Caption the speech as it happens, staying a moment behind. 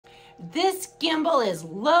This gimbal is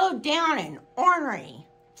low down and ornery.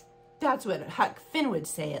 That's what Huck Finn would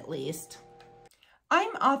say, at least.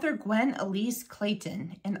 I'm author Gwen Elise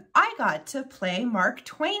Clayton, and I got to play Mark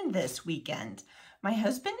Twain this weekend. My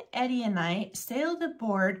husband Eddie and I sailed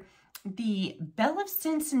aboard the Belle of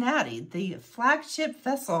Cincinnati, the flagship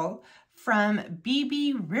vessel from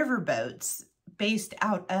BB Riverboats, based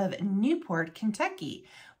out of Newport, Kentucky.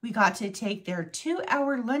 We got to take their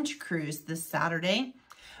 2-hour lunch cruise this Saturday,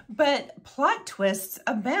 but plot twists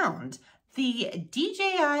abound. The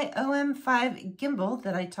DJI OM5 gimbal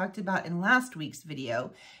that I talked about in last week's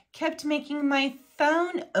video kept making my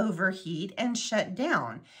phone overheat and shut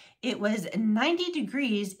down. It was 90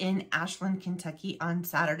 degrees in Ashland, Kentucky on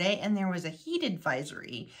Saturday, and there was a heat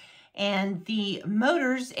advisory. And the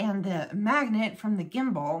motors and the magnet from the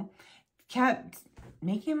gimbal kept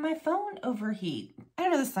making my phone overheat. I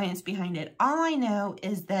don't know the science behind it. All I know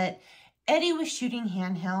is that Eddie was shooting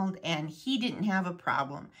handheld and he didn't have a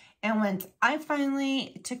problem. And once I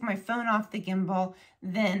finally took my phone off the gimbal,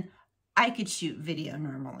 then I could shoot video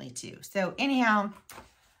normally too. So anyhow,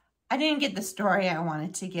 I didn't get the story I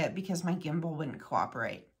wanted to get because my gimbal wouldn't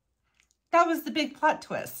cooperate. That was the big plot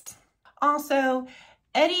twist. Also,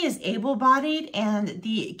 Eddie is able-bodied and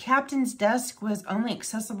the captain's desk was only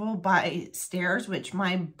accessible by stairs, which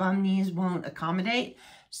my bum knees won't accommodate.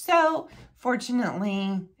 So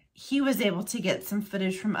fortunately, he was able to get some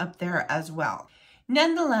footage from up there as well.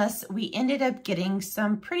 Nonetheless, we ended up getting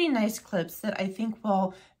some pretty nice clips that I think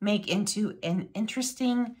will make into an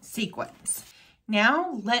interesting sequence.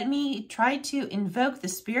 Now, let me try to invoke the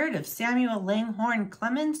spirit of Samuel Langhorne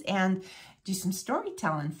Clemens and do some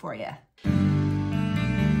storytelling for you.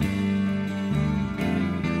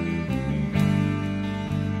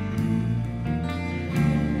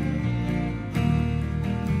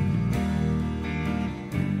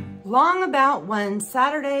 Long about one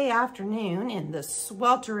Saturday afternoon in the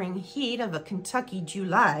sweltering heat of a Kentucky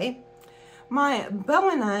July, my beau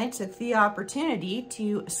and I took the opportunity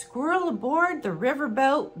to squirrel aboard the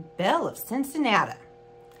riverboat Belle of Cincinnati.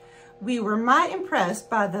 We were mighty impressed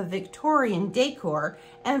by the Victorian decor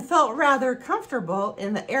and felt rather comfortable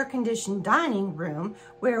in the air-conditioned dining room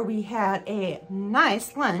where we had a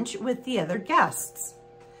nice lunch with the other guests.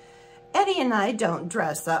 Eddie and I don't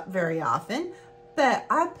dress up very often, but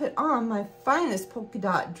I put on my finest polka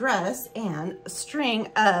dot dress and a string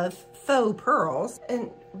of faux pearls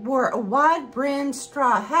and wore a wide-brimmed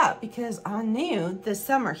straw hat because I knew the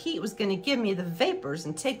summer heat was going to give me the vapors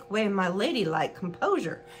and take away my ladylike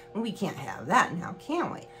composure. And we can't have that now,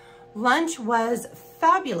 can we? Lunch was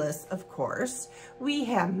fabulous, of course. We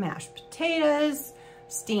had mashed potatoes,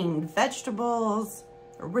 steamed vegetables,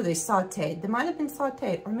 or were they sauteed? They might have been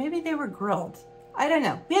sauteed, or maybe they were grilled. I don't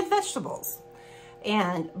know. We had vegetables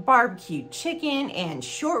and barbecue chicken and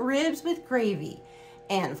short ribs with gravy.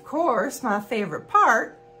 And of course, my favorite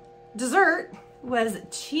part, dessert, was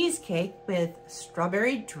cheesecake with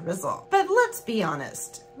strawberry drizzle. But let's be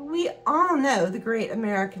honest, we all know the great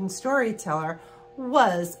American storyteller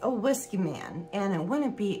was a whiskey man, and it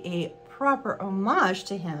wouldn't be a proper homage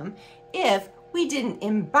to him if we didn't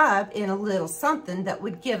imbibe in a little something that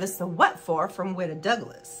would give us a what for from Widow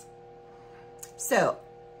Douglas. So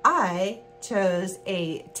I chose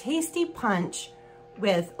a tasty punch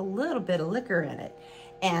with a little bit of liquor in it.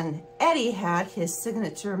 And Eddie had his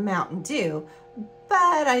signature Mountain Dew,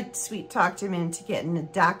 but I sweet-talked him into getting a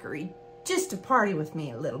daiquiri just to party with me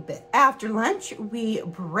a little bit. After lunch, we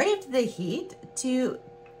braved the heat to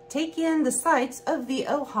take in the sights of the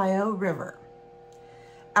Ohio River.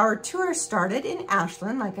 Our tour started in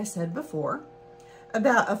Ashland, like I said before,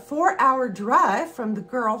 about a 4-hour drive from the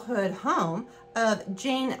girlhood home of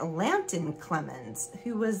Jane Lampton Clemens,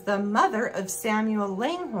 who was the mother of Samuel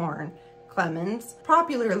Langhorne Clemens,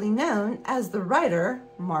 popularly known as the writer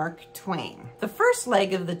Mark Twain. The first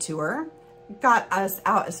leg of the tour got us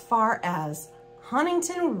out as far as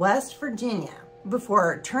Huntington, West Virginia,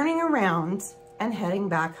 before turning around and heading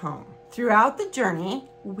back home. Throughout the journey,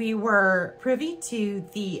 we were privy to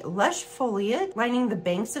the lush foliage lining the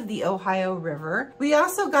banks of the Ohio River. We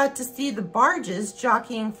also got to see the barges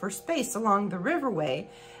jockeying for space along the riverway,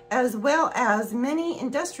 as well as many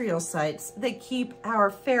industrial sites that keep our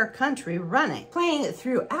fair country running. Playing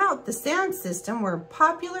throughout the sound system were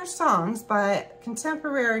popular songs by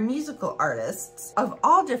contemporary musical artists of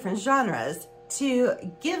all different genres to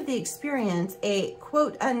give the experience a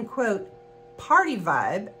quote-unquote party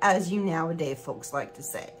vibe, as you nowadays folks like to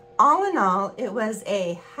say. All in all, it was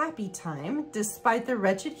a happy time despite the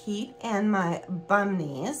wretched heat and my bum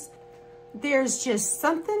knees. There's just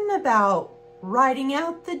something about riding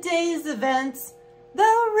out the day's events,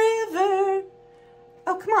 the river,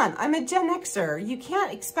 Oh, come on, I'm a Gen Xer. You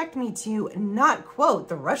can't expect me to not quote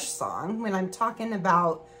the Rush song when I'm talking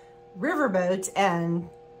about Riverboat and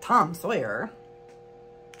Tom Sawyer.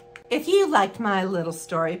 If you liked my little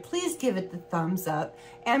story, please give it the thumbs up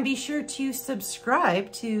and be sure to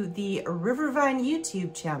subscribe to the Rivervine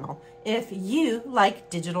YouTube channel if you like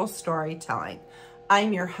digital storytelling.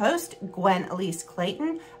 I'm your host, Gwen Elise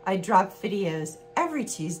Clayton. I drop videos every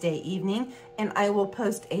Tuesday evening, and I will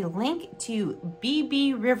post a link to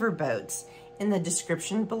BB Riverboats in the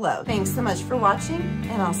description below. Thanks so much for watching,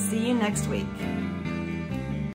 and I'll see you next week.